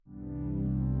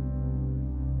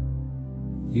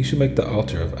You shall make the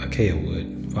altar of acacia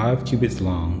wood, 5 cubits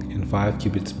long and 5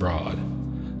 cubits broad.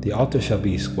 The altar shall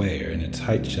be square, and its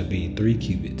height shall be 3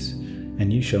 cubits.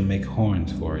 And you shall make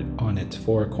horns for it on its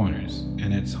 4 corners,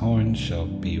 and its horns shall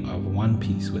be of one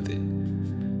piece with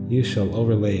it. You shall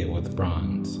overlay it with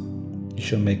bronze. You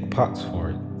shall make pots for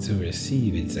it to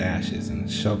receive its ashes,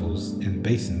 and shovels, and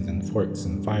basins, and forks,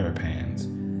 and fire pans.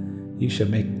 You shall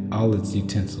make all its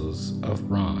utensils of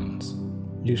bronze.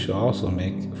 You shall also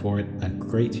make for it a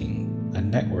grating, a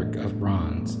network of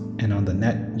bronze, and on the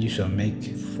net you shall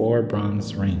make 4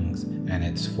 bronze rings and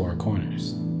its 4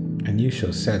 corners. And you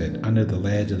shall set it under the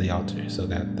ledge of the altar, so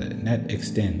that the net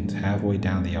extends halfway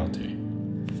down the altar.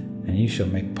 And you shall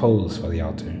make poles for the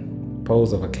altar,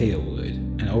 poles of acacia wood,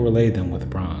 and overlay them with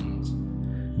bronze.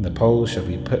 And the poles shall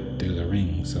be put through the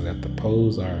rings, so that the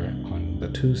poles are on the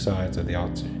 2 sides of the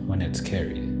altar when it's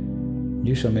carried.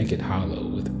 You shall make it hollow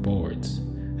with boards,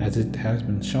 as it has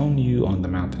been shown you on the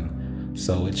mountain,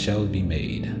 so it shall be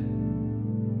made.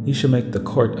 You shall make the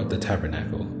court of the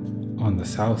tabernacle. On the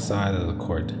south side of the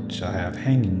court shall have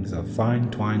hangings of fine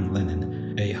twined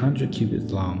linen, 100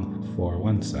 cubits long for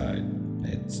one side.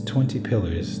 Its 20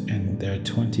 pillars and their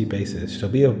 20 bases shall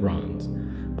be of bronze,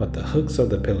 but the hooks of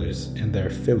the pillars and their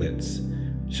fillets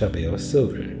shall be of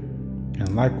silver.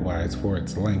 And likewise for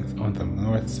its length on the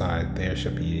north side there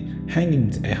shall be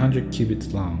hangings 100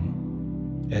 cubits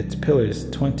long, its pillars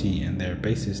 20 and their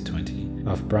bases 20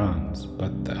 of bronze,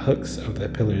 but the hooks of the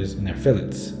pillars and their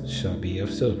fillets shall be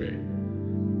of silver.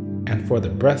 And for the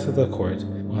breadth of the court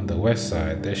on the west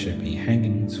side there shall be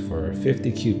hangings for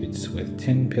 50 cubits with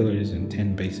 10 pillars and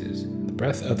 10 bases. The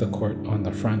breadth of the court on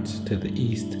the front to the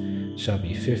east shall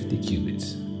be 50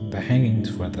 cubits. The hangings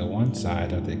for the one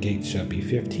side of the gate shall be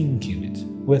 15 cubits,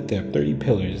 with their 3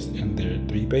 pillars and their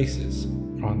 3 bases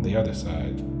on the other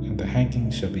side. And the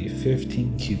hangings shall be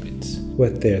 15 cubits,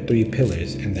 with their 3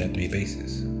 pillars and their 3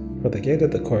 bases. For the gate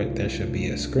of the court there shall be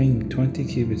a screen 20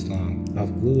 cubits long,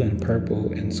 of blue and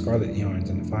purple and scarlet yarns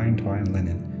and fine twined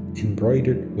linen,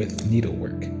 embroidered with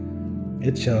needlework.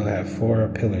 It shall have 4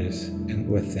 pillars, and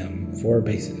with them 4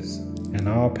 bases, and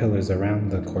all pillars around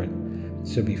the court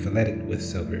shall be filleted with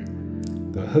silver.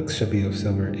 The hooks shall be of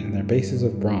silver, and their bases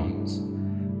of bronze.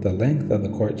 The length of the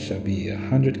court shall be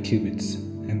 100 cubits,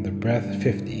 and the breadth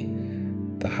 50,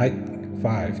 the height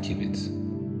 5 cubits,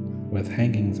 with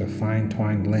hangings of fine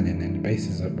twined linen and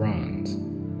bases of bronze.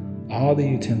 All the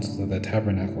utensils of the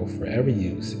tabernacle for every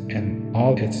use, and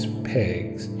all its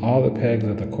pegs, all the pegs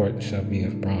of the court shall be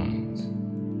of bronze.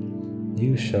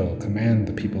 You shall command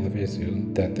the people of Israel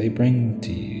that they bring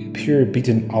to you pure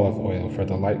beaten olive oil for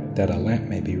the light, that a lamp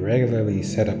may be regularly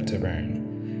set up to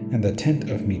burn, and the tent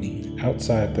of meeting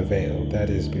outside the veil that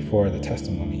is before the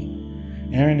testimony.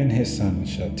 Aaron and his sons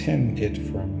shall tend it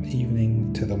from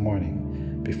evening to the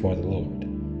morning before the Lord.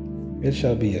 It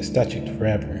shall be a statute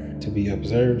forever, to be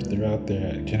observed throughout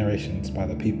their generations by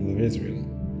the people of Israel.